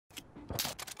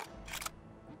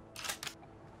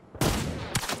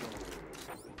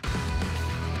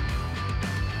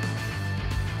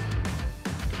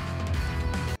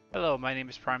Hello, my name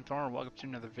is PrimeThorn and welcome to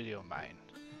another video of mine.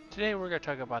 Today we're going to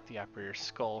talk about the Operator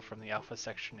Sokol from the Alpha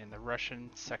section in the Russian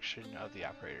section of the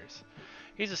Operators.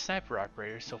 He's a sniper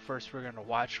operator, so first we're going to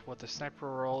watch what the sniper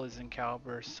role is in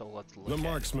Caliber, so let's look at it. The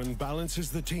marksman balances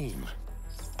the team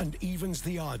and evens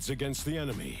the odds against the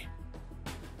enemy.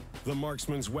 The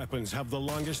marksman's weapons have the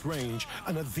longest range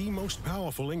and are the most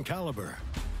powerful in caliber.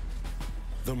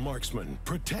 The marksman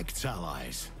protects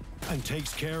allies and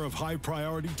takes care of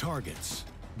high-priority targets,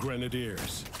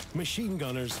 grenadiers, machine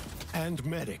gunners, and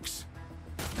medics.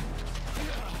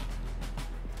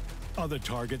 Other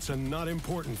targets are not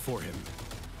important for him.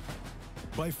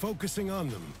 By focusing on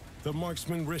them, the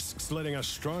marksman risks letting a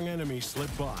strong enemy slip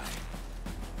by.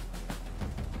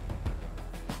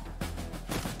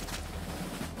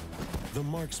 The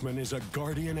marksman is a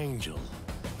guardian angel.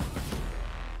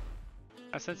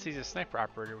 Now, since he's a sniper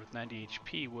operator with 90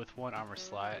 HP with 1 armor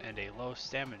slot and a low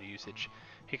stamina usage,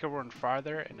 he can run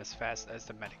farther and as fast as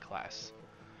the medic class.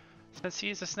 Since he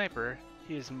is a sniper,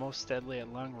 he is most deadly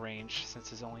at long range since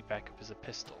his only backup is a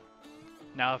pistol.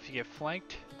 Now if you get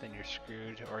flanked, then you're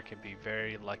screwed or can be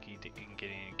very lucky in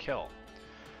getting a kill.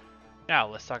 Now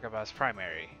let's talk about his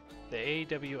primary, the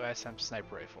AWSM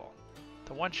sniper rifle.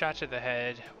 The 1 shot to the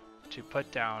head to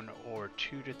put down or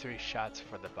 2 to 3 shots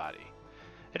for the body.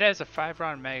 It has a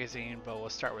 5-round magazine, but will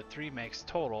start with 3 mags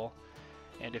total,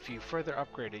 and if you further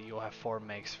upgrade it, you'll have 4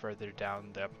 mags further down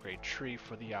the upgrade tree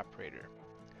for the operator.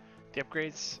 The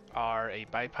upgrades are a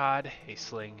bipod, a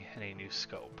sling, and a new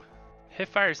scope.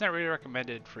 Hipfire is not really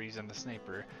recommended for use on the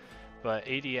sniper, but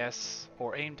ADS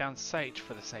or aim down sight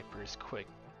for the sniper is quick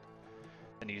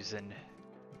than using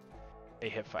a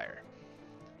hipfire.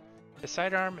 The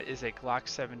sidearm is a Glock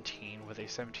 17 with a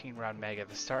 17-round mag at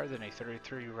the start, then a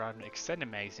 33-round extended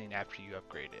magazine after you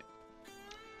upgrade it.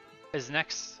 His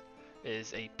next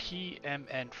is a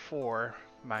PMN4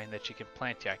 mine that you can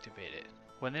plant to activate it.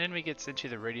 When the enemy gets into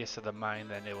the radius of the mine,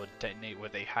 then it will detonate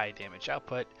with a high damage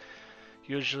output.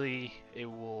 Usually it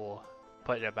will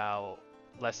put about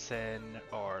less than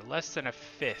a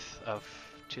fifth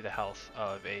to the health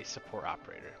of a support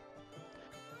operator.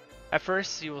 At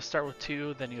first you will start with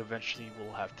 2, then you eventually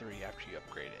will have 3 after you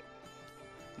upgrade it.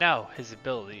 Now his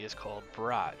ability is called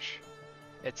Barrage.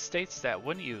 It states that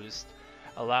when used,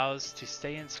 allows to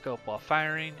stay in scope while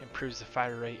firing, improves the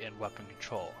fire rate and weapon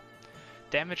control.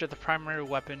 Damage of the primary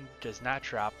weapon does not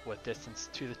drop with distance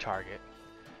to the target.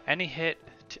 Any hit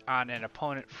on an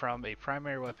opponent from a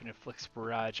primary weapon inflicts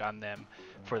barrage on them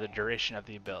for the duration of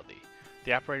the ability.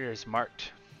 The operator is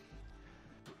marked.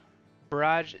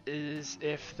 Barrage is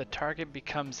if the target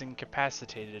becomes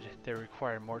incapacitated, they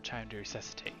require more time to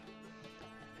resuscitate.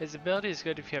 His ability is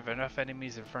good if you have enough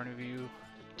enemies in front of you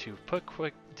to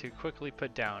quickly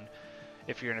put down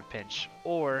if you're in a pinch,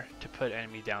 or to put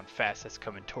enemy down fast that's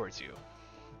coming towards you.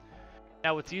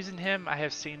 Now with using him, I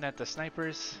have seen that the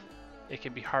snipers, it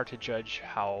can be hard to judge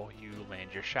how you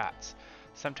land your shots.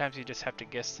 Sometimes you just have to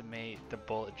guesstimate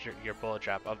your bullet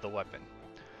drop of the weapon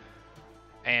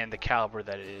and the caliber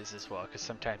that it is as well, because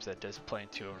sometimes that does play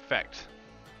into effect.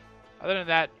 Other than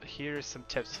that, here's some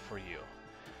tips for you.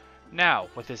 Now,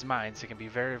 with his mines, it can be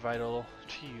very vital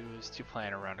to use to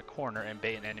plant around a corner and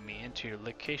bait an enemy into your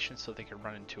location so they can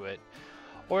run into it,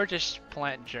 or just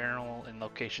plant in general in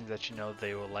locations that you know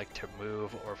they will like to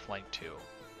move or flank to.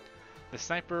 The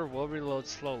sniper will reload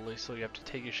slowly, so you have to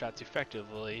take your shots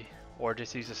effectively, or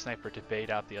just use a sniper to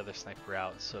bait out the other sniper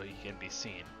out so he can be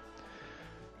seen.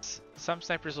 Some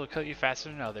snipers will kill you faster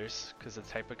than others because of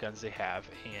the type of guns they have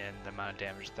and the amount of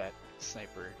damage that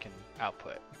sniper can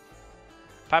output.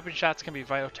 Popping shots can be a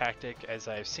vital tactic, as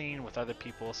I have seen with other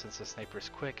people since the sniper is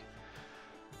quick.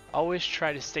 Always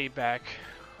try to stay back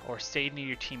or stay near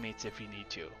your teammates if you need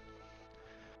to.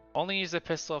 Only use the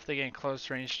pistol if they get in close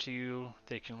range to you,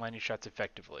 they can land your shots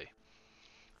effectively.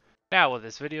 Now with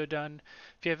this video done,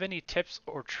 if you have any tips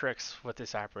or tricks with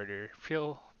this operator,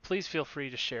 please feel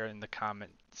free to share in the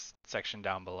comments section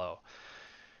down below.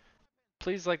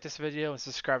 Please like this video and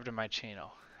subscribe to my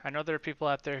channel. I know there are people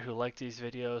out there who like these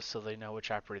videos so they know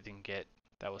which operator they can get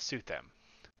that will suit them.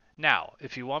 Now,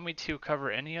 if you want me to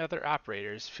cover any other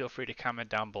operators, feel free to comment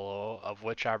down below of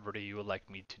which operator you would like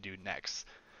me to do next.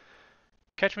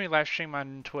 Catch me live stream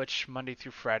on Twitch Monday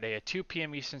through Friday at 2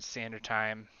 p.m. Eastern Standard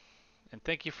Time. And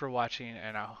thank you for watching,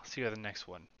 and I'll see you at the next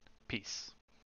one. Peace.